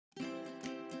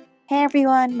Hey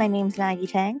everyone, my name's Maggie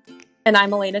Tang. And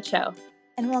I'm Elena Cho.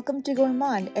 And welcome to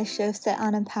Gourmand, a show set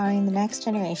on empowering the next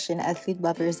generation of food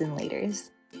lovers and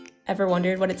leaders. Ever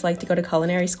wondered what it's like to go to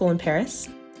culinary school in Paris?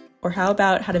 Or how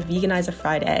about how to veganize a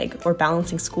fried egg or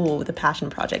balancing school with a passion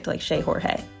project like Chez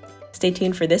Jorge? Stay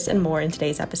tuned for this and more in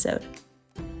today's episode.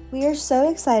 We are so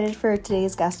excited for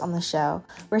today's guest on the show.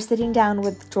 We're sitting down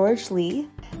with George Lee.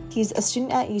 He's a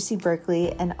student at UC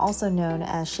Berkeley and also known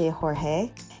as Chez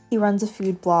Jorge. He runs a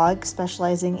food blog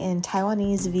specializing in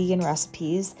Taiwanese vegan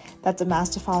recipes that's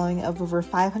amassed a following of over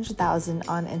 500,000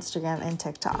 on Instagram and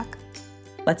TikTok.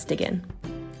 Let's dig in.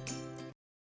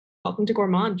 Welcome to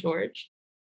Gourmand, George.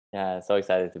 Yeah, so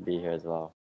excited to be here as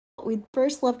well. We'd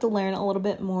first love to learn a little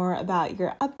bit more about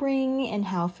your upbringing and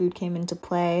how food came into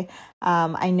play.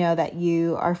 I know that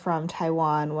you are from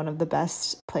Taiwan, one of the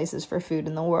best places for food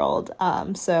in the world.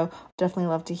 So definitely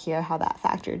love to hear how that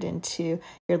factored into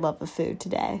your love of food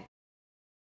today.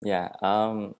 Yeah,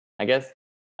 I guess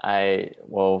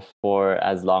for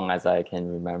as long as I can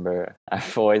remember,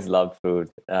 I've always loved food.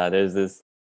 There's this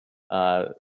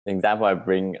example I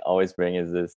always bring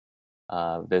is this.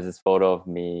 There's this photo of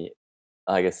me,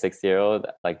 like a 6-year-old,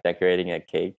 like decorating a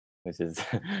cake, which is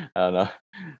I don't know.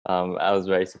 I was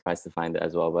very surprised to find it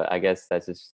as well, but I guess that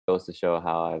just goes to show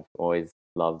how I've always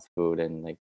loved food and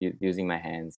like using my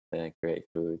hands to create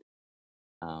food.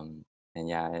 And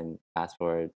fast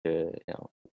forward to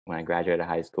when I graduated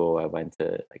high school, I went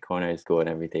to like culinary school and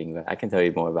everything. But I can tell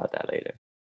you more about that later.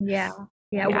 Yeah.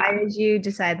 Why did you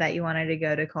decide that you wanted to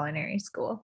go to culinary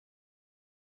school?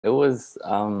 It was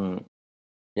so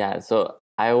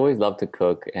I always loved to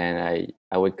cook, and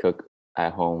I would cook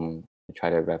at home to try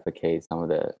to replicate some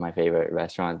of my favorite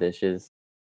restaurant dishes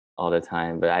all the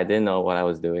time. But I didn't know what I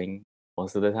was doing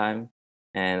most of the time,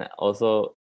 and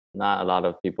also not a lot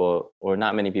of people or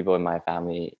not many people in my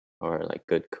family are like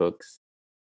good cooks.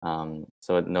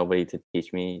 So nobody to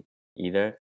teach me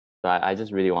either. So I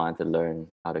just really wanted to learn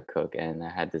how to cook, and I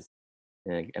had this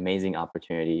amazing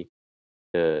opportunity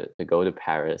to go to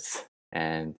Paris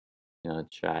and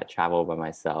travel by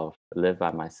myself, live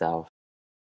by myself.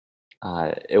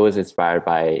 It was inspired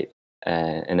by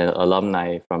an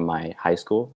alumni from my high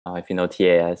school. If you know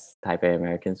TAS, Taipei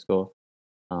American School.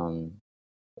 Um,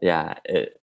 yeah,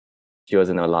 she was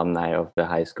an alumni of the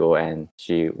high school, and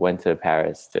she went to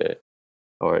Paris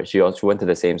she also went to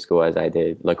the same school as I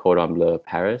did, Le Cordon Bleu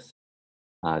Paris,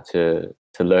 to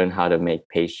learn how to make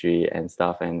pastry and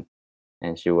stuff. And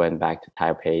she went back to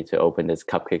Taipei to open this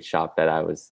cupcake shop that I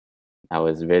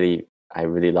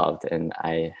really loved, and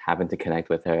I happened to connect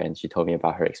with her, and she told me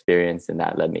about her experience, and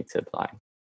that led me to applying.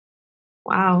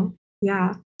 Wow.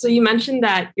 Yeah. So you mentioned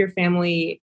that your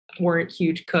family weren't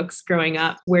huge cooks growing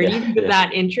up. Where do you think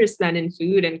that interest then in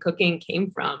food and cooking came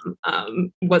from?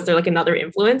 Was there like another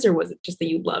influence, or was it just that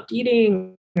you loved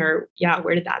eating? Or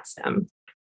where did that stem?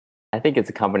 I think it's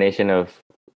a combination of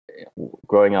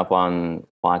growing up on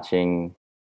watching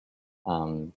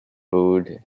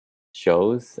food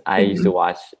shows. I used to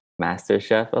watch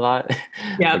MasterChef a lot.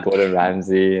 Yeah. Like Gordon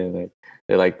Ramsay, and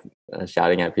they're like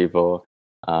shouting at people.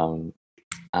 And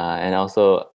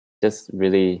also just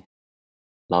really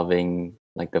loving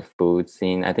like the food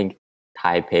scene. I think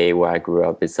Taipei, where I grew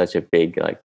up, is such a big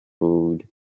like food.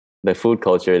 The food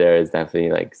culture there is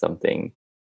definitely like something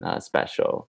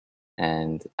special,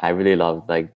 and I really love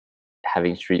like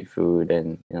having street food.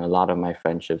 And a lot of my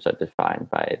friendships are defined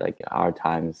by like our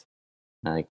times,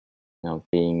 like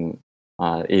being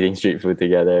eating street food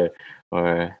together,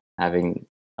 or having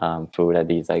food at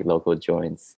these like local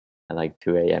joints at like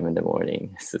 2 a.m. in the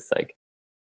morning. It's just like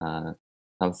a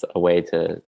way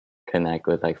to connect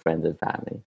with like friends and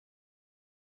family.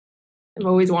 I've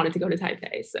always wanted to go to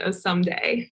Taipei, so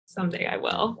someday I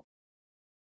will.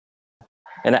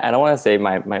 And I don't want to say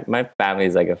my family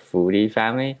is like a foodie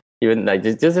family, even like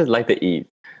just like to eat.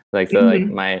 Like so,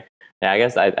 like I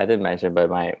guess I didn't mention, but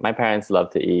my parents love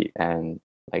to eat, and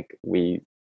like we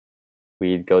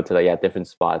go to like different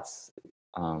spots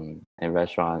and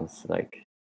restaurants like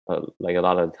a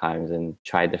lot of times, and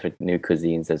try different new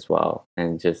cuisines as well,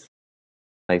 and just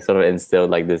like sort of instilled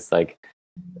like this like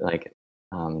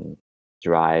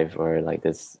drive, or like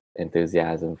this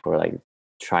enthusiasm for like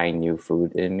trying new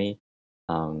food in me.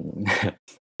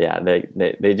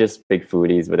 They just big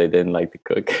foodies, but they didn't like to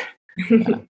cook.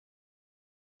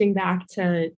 Think back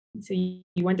to you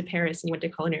went to Paris and you went to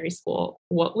culinary school.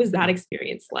 What was that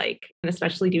experience like? And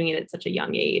especially doing it at such a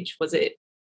young age, was it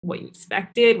what you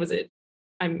expected?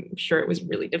 I'm sure it was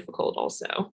really difficult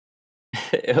also.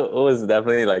 It was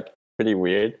definitely like pretty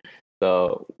weird.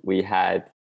 So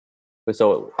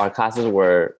our classes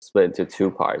were split into two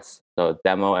parts, so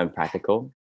demo and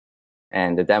practical.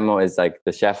 And the demo is like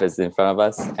the chef is in front of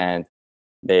us, and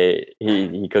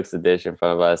he cooks the dish in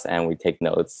front of us, and we take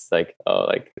notes like, oh,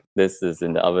 like this is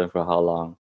in the oven for how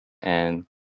long, and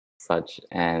such.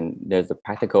 And there's the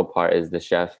practical part is the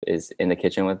chef is in the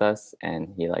kitchen with us,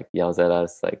 and he like yells at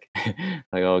us like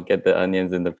like, oh, get the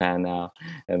onions in the pan now,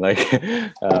 and like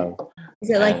Is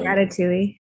it like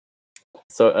Ratatouille?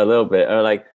 So a little bit, or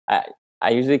like I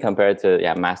usually compare it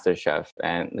to Master Chef,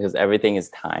 and because everything is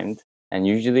timed, and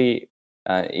usually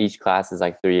each class is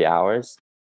like 3 hours,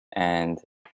 and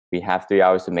we have 3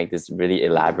 hours to make this really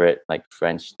elaborate like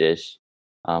French dish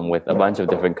with a bunch of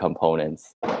different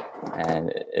components,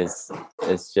 and it's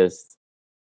just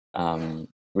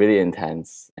really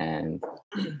intense. And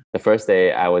the first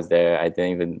day I was there, I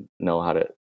didn't even know how to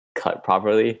cut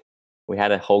properly. We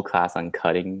had a whole class on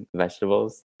cutting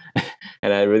vegetables,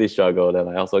 and I really struggled. And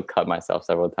I also cut myself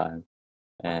several times,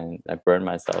 and I burned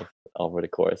myself over the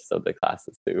course of the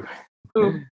classes too.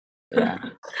 Yeah.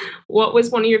 What was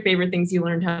one of your favorite things you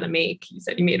learned how to make? You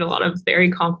said you made a lot of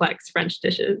very complex French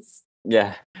dishes.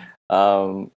 Yeah.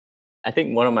 I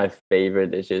think one of my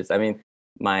favorite dishes. I mean,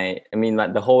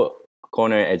 like the whole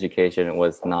culinary education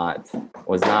was not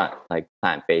like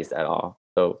plant-based at all.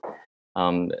 So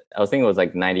I was thinking it was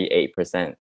like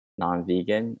 98%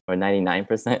 non-vegan or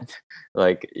 99%.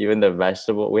 Like even the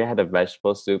vegetable, we had a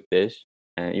vegetable soup dish,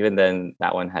 and even then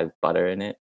that one had butter in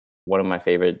it. One of my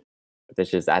favorite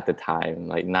dishes at the time,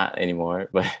 like not anymore,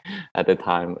 but at the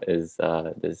time is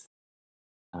this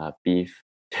beef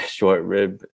short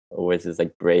rib, which is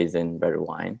like braised in red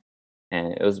wine.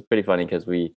 And it was pretty funny because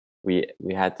we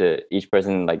had to, each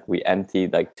person, like we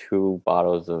emptied like 2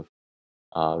 bottles of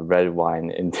red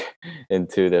wine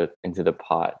into the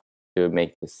pot to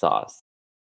make the sauce.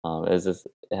 It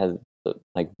has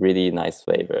like really nice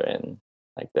flavor, and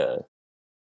like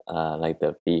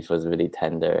the beef was really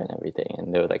tender and everything.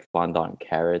 And there were like fondant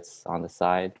carrots on the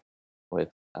side with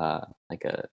like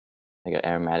an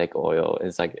aromatic oil.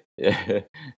 It's like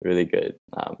really good.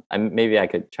 Maybe I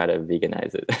could try to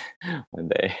veganize it one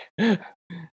day.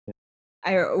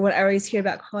 What I always hear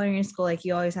about culinary school, like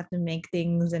you always have to make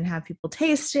things and have people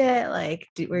taste it. Like,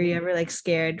 were you ever like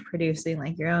scared producing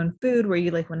like your own food? Were you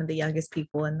like one of the youngest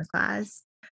people in the class?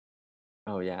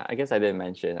 Oh yeah, I guess I didn't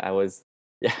mention. I was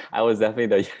definitely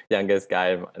the youngest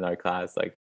guy in our class.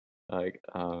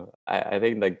 I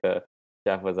think like the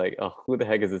chef was like, oh, who the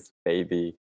heck is this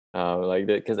baby? Like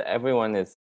because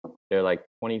they're like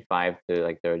 25 to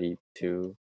like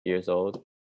 32 years old.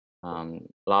 A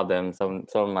lot of them, some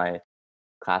of my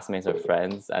classmates or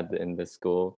friends in the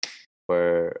school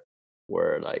were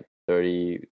like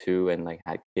 32 and like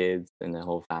had kids and the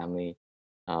whole family.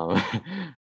 Um,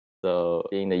 so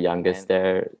being the youngest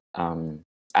there,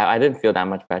 I didn't feel that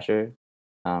much pressure.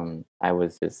 I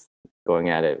was just going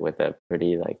at it with a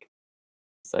pretty like,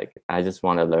 it's like I just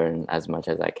want to learn as much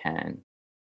as I can,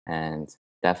 and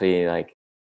definitely like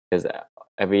because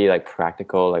every like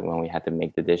practical, like when we had to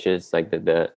make the dishes, like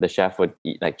the chef would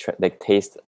eat like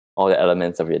taste all the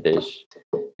elements of your dish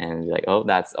and be like, oh,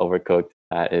 that's overcooked,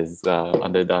 that is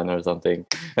underdone or something.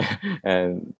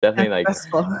 And definitely That's like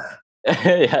stressful.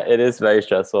 yeah, it is very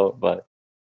stressful, but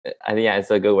I think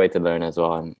it's a good way to learn as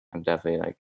well. I'm definitely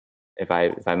like, if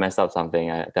I mess up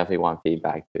something, I definitely want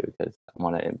feedback too, because I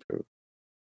want to improve.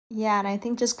 Yeah, and I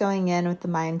think just going in with the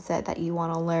mindset that you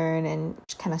want to learn and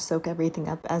kind of soak everything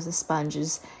up as a sponge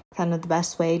is kind of the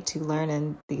best way to learn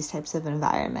in these types of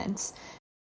environments.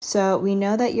 So we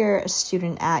know that you're a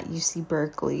student at UC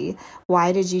Berkeley.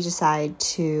 Why did you decide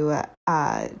to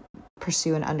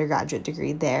pursue an undergraduate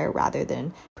degree there rather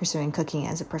than pursuing cooking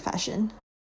as a profession?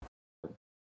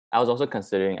 I was also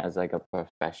considering as like a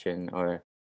profession or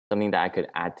something that I could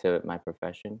add to my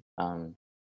profession.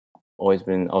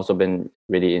 Also been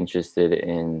really interested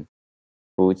in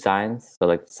food science, so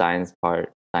like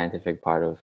scientific part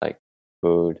of like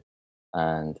food.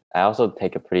 And I also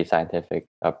take a pretty scientific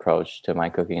approach to my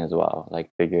cooking as well, like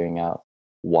figuring out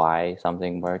why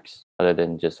something works other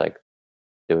than just like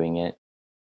doing it.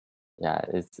 Yeah,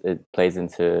 it plays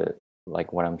into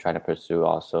like what I'm trying to pursue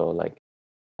also, like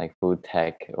food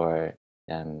tech, or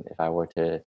if I were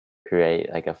to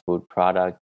create like a food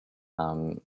product,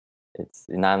 um it's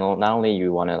not only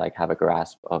you want to like have a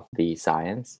grasp of the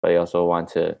science, but you also want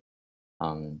to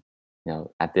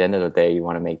at the end of the day, you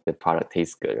want to make the product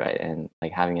taste good, right? And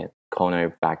like having a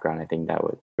culinary background, I think that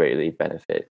would greatly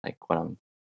benefit like what I'm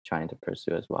trying to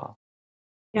pursue as well.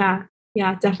 Yeah,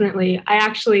 definitely.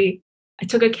 I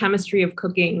took a chemistry of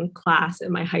cooking class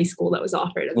in my high school that was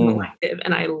offered as an elective,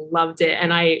 and I loved it.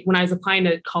 And when I was applying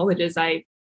to colleges, I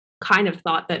kind of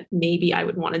thought that maybe I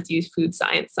would want to do food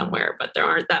science somewhere, but there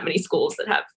aren't that many schools that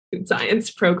have food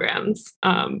science programs.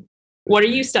 What are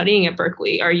you studying at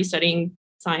Berkeley? Are you studying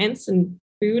science and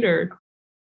food or?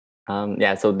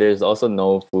 Yeah, so there's also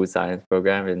no food science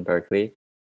program in Berkeley.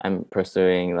 I'm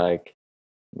pursuing like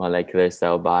molecular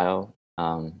cell bio.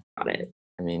 Got it.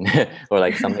 I mean, or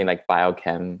like something like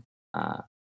biochem,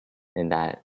 in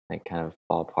that like kind of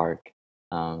ballpark.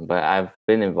 But I've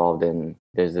been involved in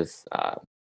there's this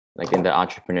like in the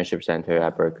entrepreneurship center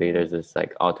at Berkeley. There's this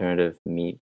like alternative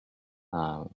meat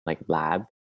like lab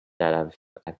that I've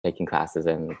taken classes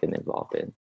and been involved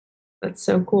in. That's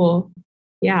so cool.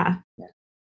 Yeah. Yeah.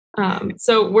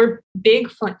 So we're big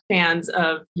fans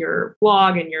of your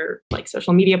blog and your like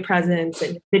social media presence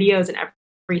and videos and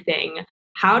everything.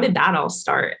 How did that all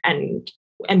start, and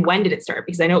when did it start?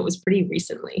 Because I know it was pretty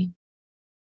recently.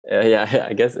 Yeah,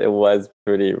 I guess it was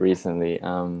pretty recently.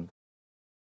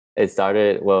 It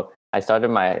started well. I started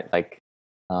my like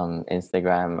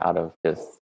Instagram out of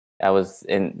just I was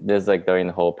in this like during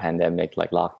the whole pandemic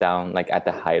like lockdown, like at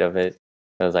the height of it.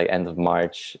 It was like end of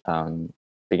March,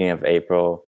 beginning of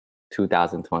April,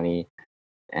 2020,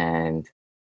 and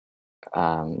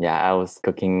yeah, I was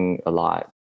cooking a lot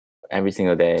every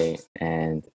single day,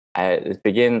 and I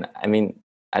mean,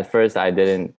 at first I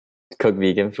didn't cook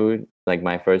vegan food. Like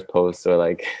my first posts were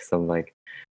like some like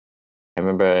I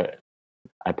remember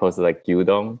I posted like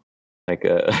gyudon, like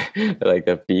a like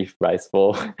a beef rice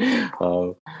bowl.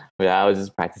 But yeah, I was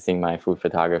just practicing my food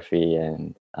photography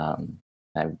and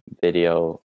my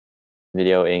videoing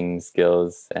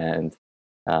skills, and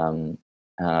yeah,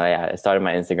 I started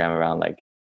my Instagram around like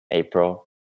April,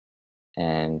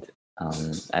 and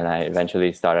I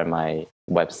eventually started my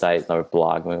website or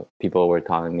blog when people were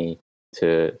telling me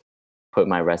to put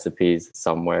my recipes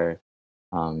somewhere.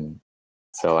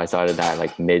 So I started that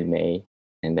like mid-May,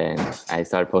 and then I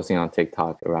started posting on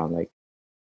TikTok around like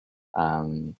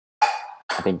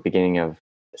I think beginning of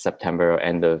September or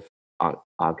end of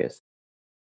August.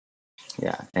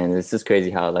 Yeah, and it's just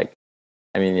crazy how like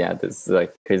I mean, yeah, this is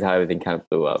like crazy how everything kind of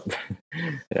blew up.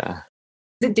 Yeah.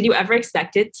 Did you ever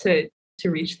expect it to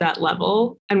reach that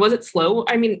level? And was it slow?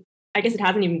 I mean, I guess it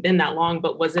hasn't even been that long,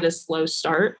 but was it a slow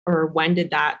start, or when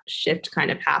did that shift kind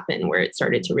of happen where it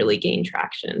started to really gain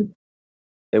traction?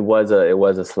 It was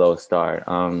a slow start.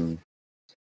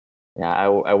 Yeah,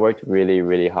 I worked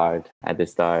really hard at the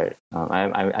start.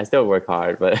 I still work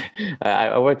hard, but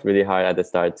I worked really hard at the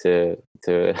start to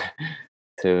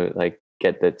to like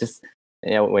get the just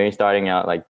when you're starting out,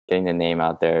 like getting the name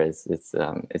out there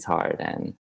it's hard.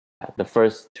 And the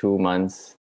first 2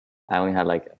 months I only had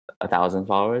like 1,000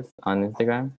 followers on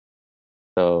Instagram.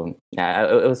 So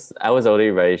yeah, I was already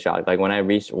very shocked. Like when I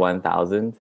reached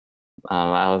 1,000,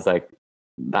 I was like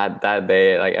that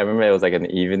day. Like I remember it was like an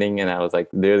evening, and I was like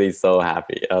literally so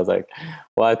happy. I was like,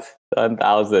 "What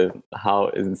 1,000? How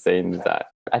insane is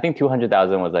that?" I think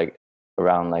 200,000 was like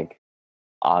around like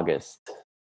August,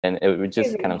 and it would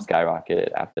just kind of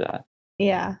skyrocketed after that.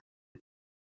 Yeah.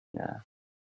 Yeah.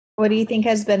 What do you think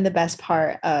has been the best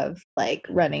part of like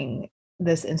running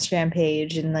this Instagram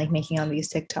page and like making all these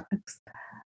TikToks?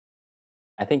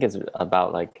 I think it's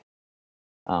about like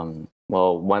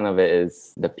well, one of it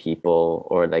is the people,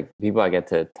 or like people I get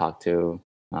to talk to,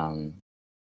 and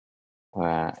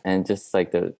just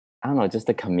like I don't know, just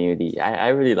the community. I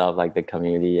really love like the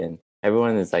community, and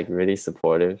everyone is like really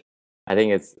supportive. I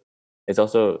think it's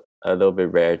also a little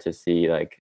bit rare to see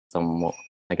like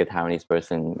like a Taiwanese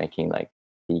person making like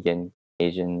vegan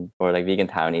Asian or like vegan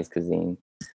Taiwanese cuisine.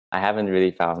 I haven't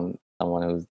really found someone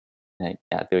who's like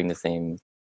doing the same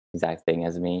exact thing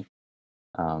as me.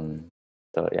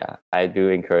 So yeah, I do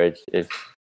encourage if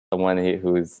someone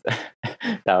who's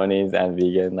Taiwanese and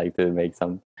vegan like to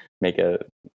make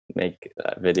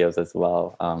videos as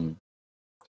well.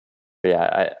 But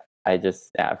yeah, I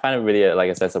just I find it really like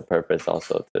a sense of purpose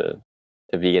also to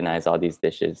veganize all these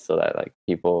dishes so that like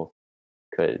people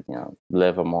could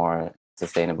live a more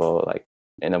sustainable like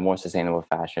in a more sustainable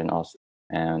fashion also,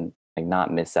 and like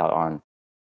not miss out on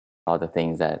all the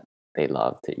things that they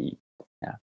love to eat.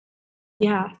 Yeah.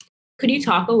 Yeah. Could you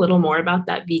talk a little more about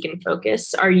that vegan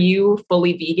focus? Are you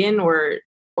fully vegan or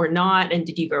not? And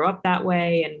did you grow up that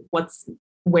way? And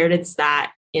where does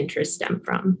that interest stem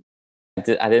from?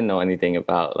 I didn't know anything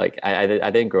about like I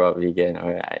didn't grow up vegan,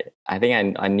 or I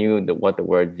think I knew what the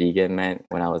word vegan meant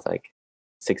when I was like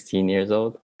 16 years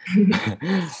old.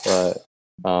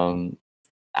 But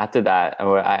after that,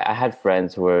 I had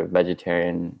friends who were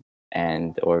vegetarian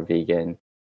and or vegan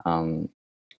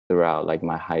throughout like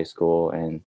my high school,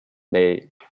 and they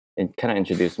kind of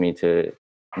introduced me to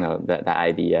that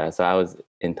idea. So I was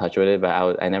in touch with it,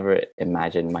 but I never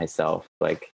imagined myself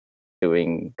like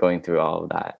going through all of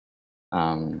that.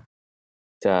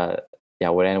 yeah,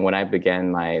 when I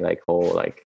began my like whole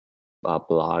like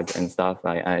blog and stuff,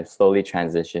 I slowly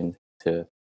transitioned to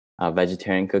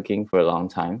vegetarian cooking for a long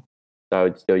time. So I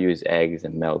would still use eggs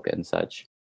and milk and such,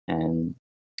 and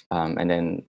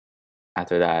then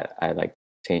after that, I like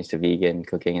changed to vegan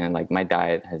cooking, and like my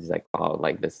diet has like followed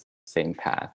like this same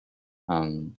path.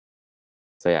 Um,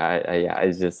 so yeah,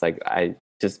 it's just like I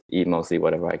just eat mostly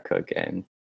whatever I cook, and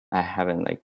I haven't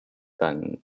like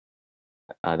done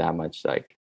that much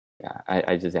like yeah,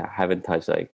 I just haven't touched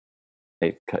like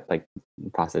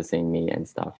processing meat and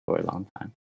stuff for a long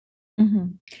time. Mm-hmm.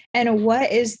 And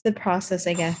what is the process,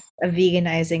 I guess, of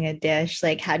veganizing a dish?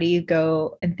 Like, how do you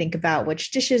go and think about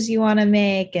which dishes you want to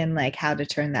make and like how to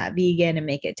turn that vegan and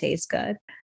make it taste good?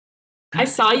 I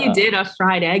saw you did a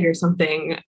fried egg or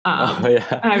something. Oh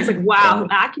yeah, I was like, wow, yeah.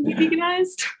 that can be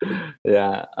veganized.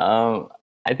 Yeah,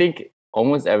 I think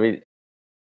almost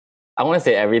I want to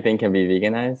say everything can be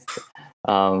veganized,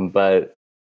 but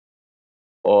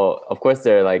well, of course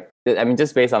they're like I mean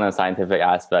just based on the scientific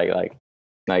aspect,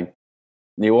 like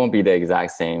they won't be the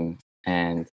exact same,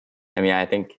 and I mean I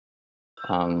think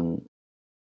um,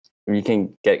 we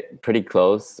can get pretty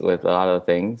close with a lot of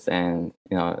things, and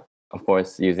of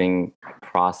course using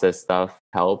processed stuff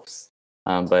helps,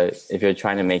 but if you're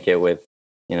trying to make it with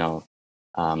you know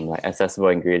like accessible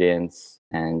ingredients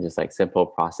and just like simple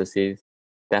processes,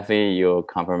 definitely you'll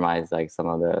compromise like some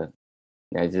of the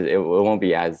it won't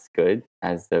be as good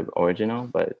as the original,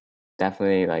 but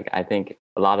definitely like I think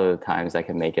a lot of the times I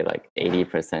can make it like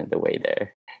 80% the way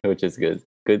there, which is good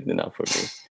enough for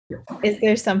me. Is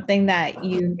there something that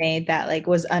you made that like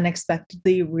was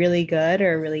unexpectedly really good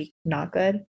or really not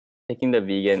good? Taking the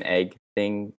vegan egg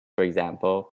thing, for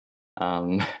example,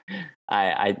 um,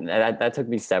 that took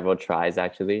me several tries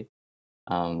actually.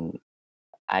 Um,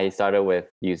 I started with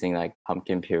using like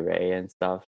pumpkin puree and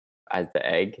stuff as the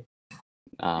egg,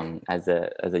 as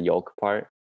a yolk part,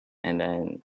 and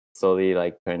then slowly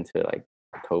like turned to like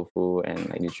tofu and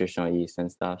like nutritional yeast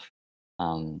and stuff.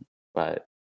 But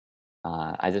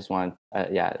I just want,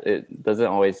 yeah, it doesn't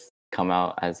always come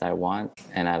out as I want,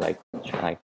 and I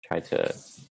try to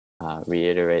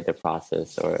reiterate the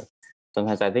process. Or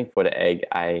sometimes I think for the egg,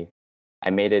 I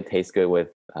made it taste good with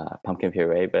pumpkin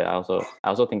puree, but I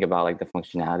also think about like the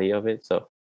functionality of it. So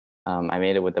I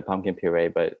made it with the pumpkin puree,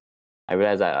 but I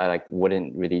realized I like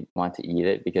wouldn't really want to eat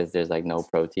it because there's like no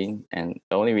protein, and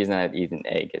the only reason I'd eat an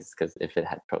egg is because if it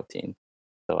had protein.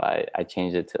 So I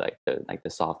changed it to like the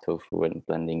soft tofu and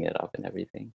blending it up and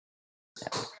everything.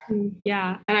 Yeah.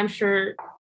 Yeah, and I'm sure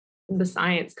the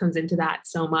science comes into that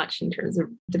so much in terms of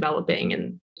developing,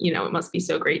 and it must be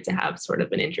so great to have sort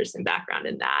of an interest and background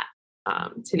in that,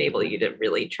 to enable you to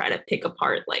really try to pick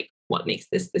apart like what makes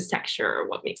this texture or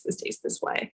what makes this taste this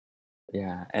way.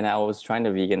 Yeah, and I was trying to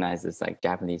veganize this like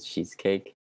Japanese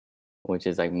cheesecake, which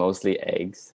is like mostly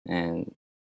eggs, and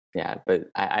yeah, but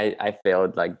I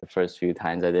failed like the first few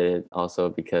times I did it also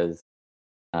because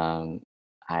um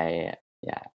I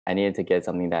yeah I needed to get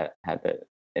something that had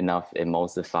enough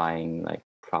emulsifying like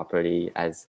property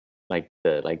as like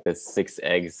the 6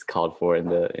 eggs called for in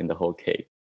the whole cake.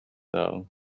 So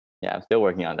yeah, I'm still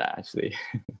working on that actually.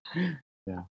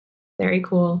 Yeah. Very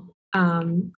cool.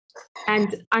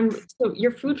 And so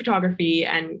your food photography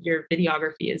and your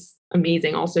videography is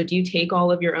amazing. Also, do you take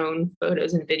all of your own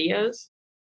photos and videos?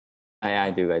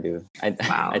 I do. I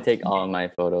Wow. take all of my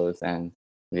photos and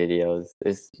videos.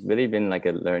 It's really been like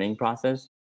a learning process.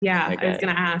 Yeah, Like I was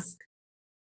gonna ask.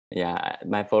 yeah,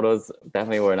 my photos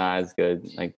definitely were not as good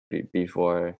like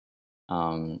before.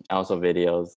 Also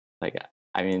videos. Like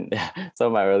I mean, some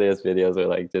of my earliest videos were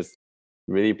like just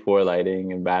really poor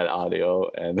lighting and bad audio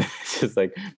and just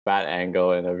like bad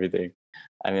angle and everything.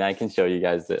 I mean, I can show you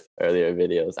guys the earlier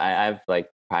videos. I've like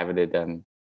privated them.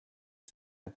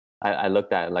 I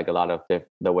looked at like a lot of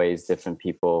the ways different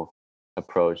people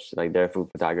approach like their food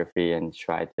photography and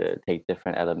try to take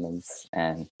different elements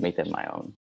and make them my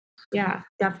own. Yeah,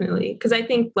 definitely. Because I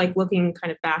think like looking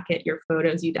kind of back at your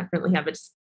photos, you definitely have a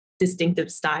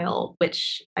distinctive style,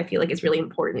 which I feel like is really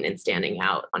important in standing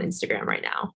out on Instagram right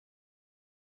now.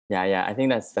 Yeah, I think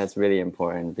that's really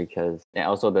important because and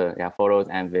also the photos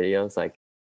and videos like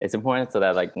it's important so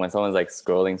that like when someone's like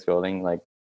scrolling like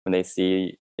when they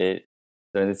see it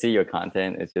when they see your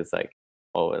content it's just like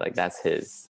oh like that's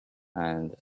his.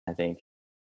 And I think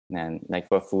and like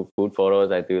for food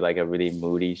photos I do like a really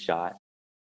moody shot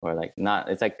or like not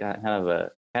it's like kind of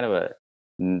a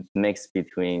mix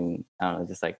between I don't know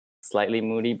just like slightly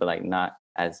moody but like not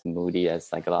as moody as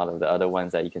like a lot of the other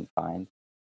ones that you can find.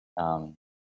 um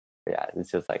yeah,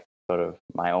 it's just like sort of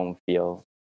my own feel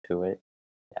to it.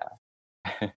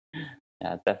 Yeah.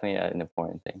 Yeah, definitely an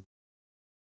important thing.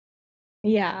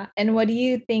 Yeah. And what do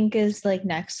you think is like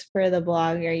next for the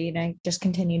blog? Are you gonna just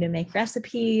continue to make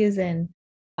recipes and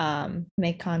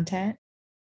make content?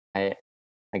 I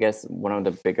I guess one of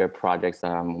the bigger projects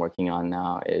that I'm working on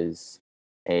now is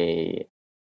a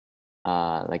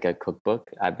like a cookbook.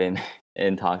 I've been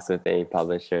in talks with a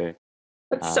publisher.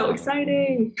 That's so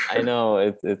exciting. I know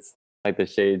it's like the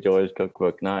Shea George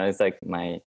cookbook. No, it's like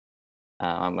my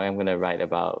I'm gonna write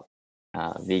about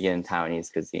vegan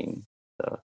Taiwanese cuisine.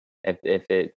 So if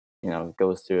it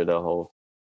goes through the whole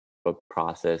book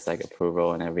process, like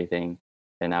approval and everything,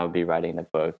 then I would be writing the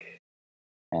book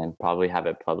and probably have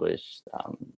it published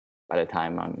by the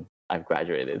time I've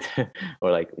graduated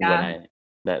or like when Yeah. I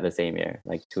that the same year,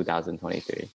 like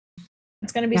 2023.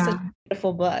 It's gonna be such Yeah. a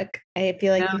beautiful book. I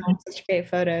feel like you Yeah. have such great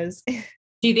photos.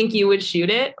 Do you think you would shoot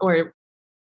it or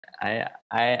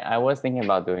I was thinking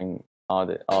about doing all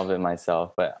of it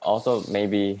myself, but also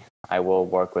maybe I will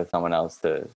work with someone else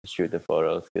to shoot the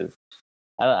photos because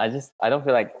I don't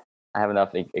feel like I have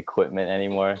enough equipment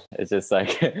anymore. It's just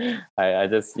like I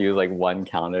just use like one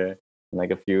counter and like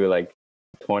a few like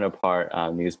torn apart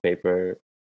newspaper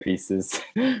pieces.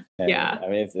 And, Yeah. I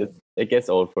mean it gets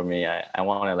old for me. I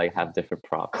want to like have different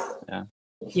props. Yeah.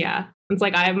 yeah. It's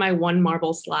like I have my one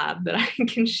marble slab that I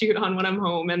can shoot on when I'm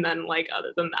home. And then like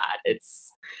other than that,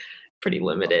 it's pretty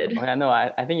limited. Oh, yeah, no,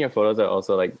 I think your photos are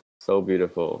also like so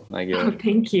beautiful. Like Oh,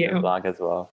 thank your you. blog as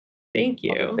well. Thank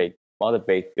All the you.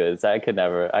 baked goods. I could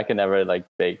never like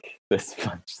bake this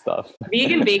much stuff.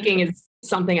 Vegan baking is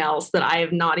something else that I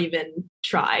have not even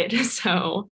tried.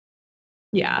 So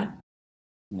yeah.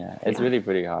 Yeah, it's Yeah. really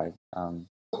pretty hard.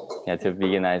 Yeah, to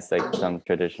veganize like some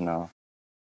traditional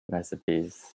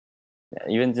recipes. Yeah,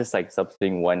 even just like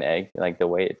substituting one egg, like the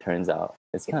way it turns out,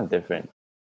 it's kind of different.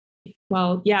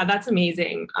 Well, yeah, that's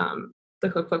amazing. The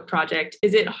cookbook project.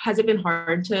 Has it been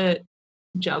hard to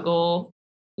juggle,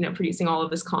 producing all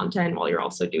of this content while you're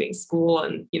also doing school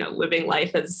and, living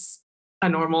life as a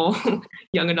normal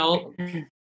young adult?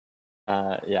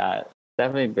 Yeah,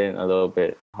 definitely been a little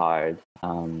bit hard.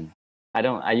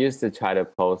 I used to try to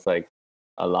post like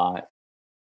a lot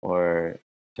or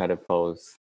try to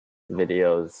post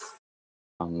videos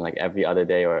like every other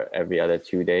day or every other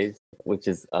 2 days, which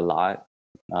is a lot.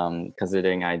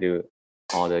 Considering I do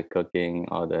all the cooking,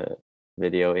 all the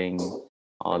videoing,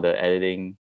 all the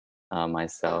editing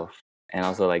myself, and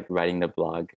also like writing the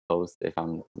blog post if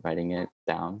I'm writing it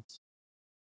down.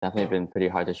 Definitely been pretty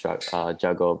hard to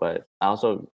juggle, but I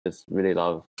also just really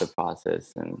love the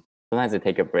process. And sometimes I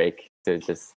take a break to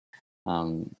just,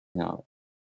 you know,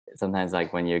 sometimes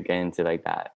like when you get into like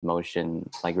that motion,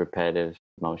 like repetitive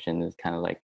motion, it's kind of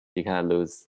like you kind of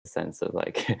lose the sense of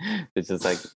like it's just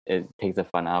like it takes the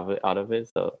fun out of it.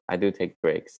 So I do take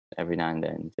breaks every now and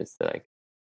then just to like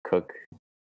cook.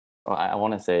 Or I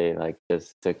want to say like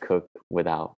just to cook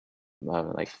without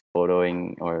like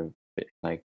photoing or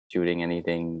like shooting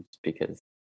anything because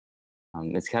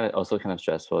it's kind of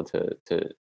stressful to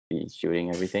be shooting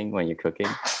everything when you're cooking.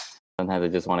 Sometimes I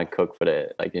just want to cook for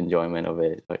the like enjoyment of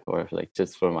it, like or like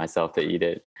just for myself to eat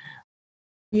it.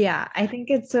 Yeah, I think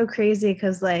it's so crazy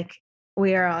because like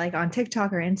we are like on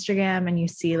TikTok or Instagram and you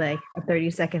see like a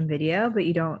 30-second video, but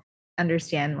you don't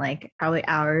understand like probably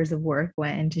hours of work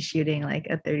went into shooting like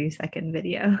a 30-second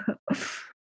video.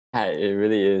 Yeah, it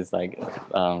really is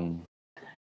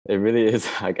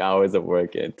like hours of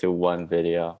work into one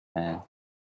video. And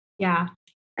Yeah.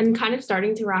 And kind of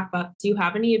starting to wrap up, do you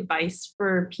have any advice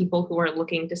for people who are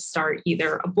looking to start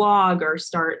either a blog or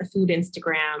start a food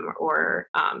Instagram or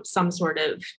some sort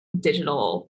of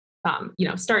digital,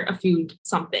 start a food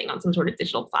something on some sort of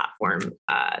digital platform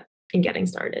in getting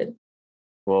started?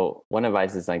 well, one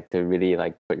advice is like to really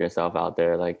like put yourself out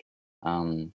there. Like,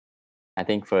 I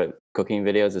think for cooking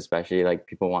videos, especially, like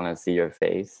people want to see your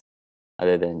face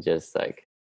other than just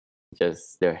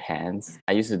their hands.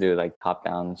 I used to do like top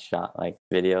down shot like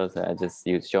videos that I just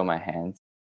used show my hands,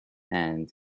 and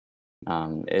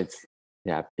it's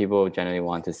yeah, people generally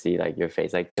want to see like your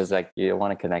face, like because like you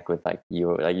want to connect with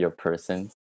your person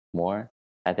more.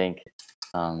 I think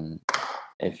um,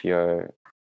 if you're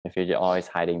always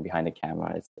hiding behind the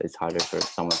camera, it's harder for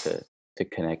someone to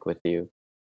connect with you,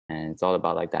 and it's all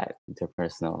about like that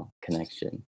interpersonal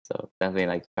connection. So definitely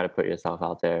like try to put yourself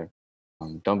out there.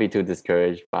 Don't be too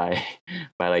discouraged by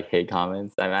by like hate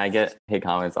comments. I mean, I get hate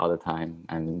comments all the time.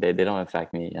 I mean, they don't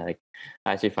affect me. Like,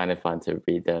 I actually find it fun to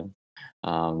read them.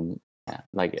 Yeah,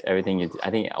 like I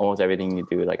think almost everything you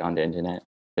do like on the internet,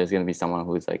 there's gonna be someone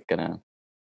who's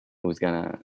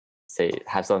gonna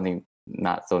have something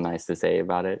not so nice to say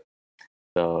about it.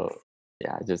 So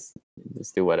yeah, just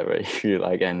do whatever you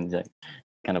like and like,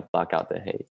 kind of block out the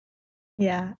hate.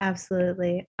 Yeah,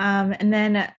 absolutely. And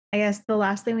then I guess the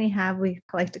last thing we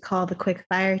like to call the quick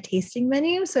fire tasting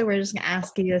menu. So we're just gonna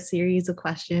ask you a series of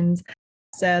questions.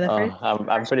 So the first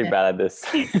I'm pretty bad at this.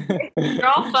 They're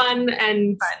all fun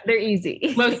and they're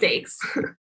easy. low stakes.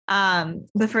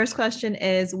 The first question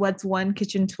is, what's one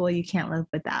kitchen tool you can't live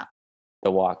without?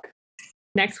 The wok.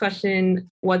 Next question,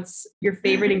 what's your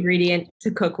favorite ingredient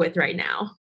to cook with right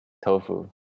now? Tofu.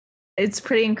 It's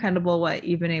pretty incredible what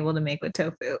you've been able to make with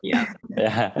tofu. Yeah.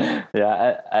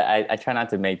 Yeah. I try not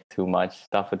to make too much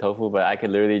stuff with tofu, but I could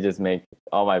literally just make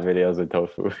all my videos with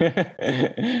tofu.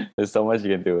 There's so much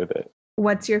you can do with it.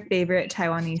 What's your favorite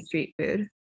Taiwanese street food?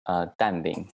 Dan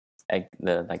Bing,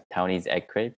 the like Taiwanese egg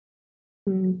crepe.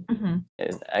 Mm-hmm.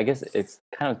 I guess it's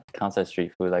kind of counts as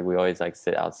street food. Like we always like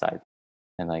sit outside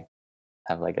and like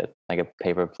have like a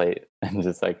paper plate and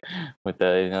just like with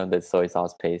the the soy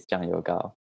sauce paste, 酱油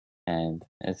膏. And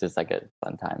it's just like a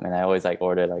fun time. And I always like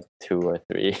order like 2 or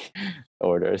 3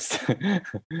 orders.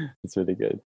 It's really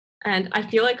good. And I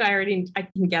feel like I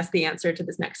can guess the answer to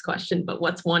this next question, but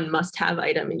what's one must-have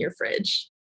item in your fridge?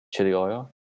 Chili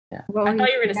oil. Yeah. I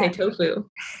thought you were going to say tofu.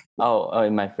 Oh,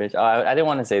 in my fridge. Oh, I didn't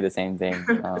want to say the same thing.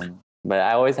 But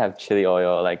I always have chili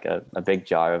oil, like a big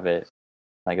jar of it,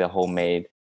 like the homemade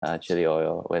chili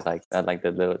oil with like the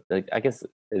little, like, I guess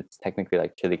it's technically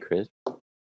like chili crisp.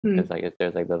 Because like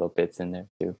there's like little bits in there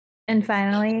too. And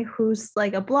finally, who's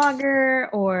like a blogger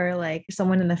or like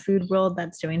someone in the food world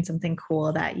that's doing something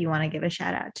cool that you want to give a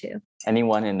shout out to?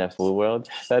 Anyone in the food world?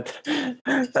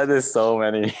 That is so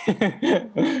many.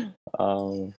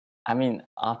 I mean,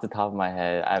 off the top of my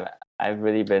head, I've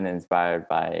really been inspired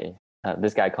by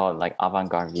this guy called like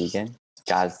Avant-Garde Vegan,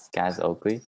 Gaz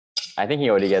Oakley. I think he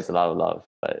already gets a lot of love,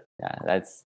 but yeah,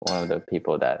 that's one of the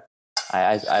people that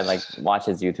I like watch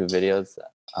his YouTube videos.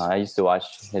 I used to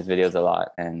watch his videos a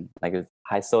lot, and like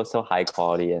it's so high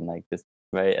quality and like just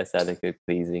very aesthetically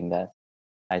pleasing that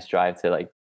I strive for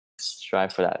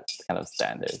that kind of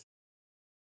standard.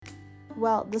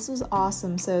 Well, this was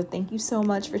awesome. So thank you so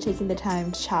much for taking the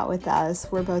time to chat with us.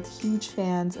 We're both huge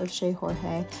fans of Chez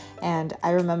Jorge, and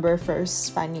I remember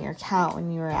first finding your account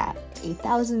when you were at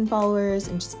 8,000 followers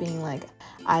and just being like,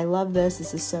 I love this.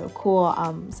 This is so cool.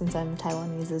 Since I'm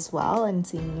Taiwanese as well, and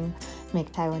seeing you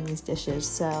make Taiwanese dishes.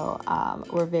 So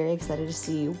we're very excited to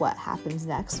see what happens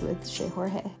next with Chez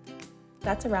Jorge.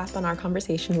 That's a wrap on our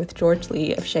conversation with George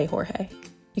Lee of Chez Jorge.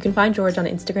 You can find George on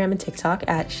Instagram and TikTok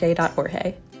at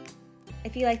chez.jorge.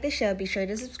 If you like the show, be sure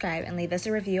to subscribe and leave us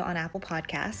a review on Apple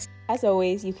Podcasts. As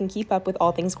always, you can keep up with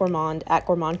all things Gourmand at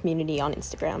Gourmand Community on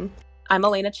Instagram. I'm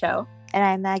Elena Cho. And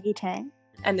I'm Maggie Tang.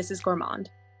 And this is Gourmand.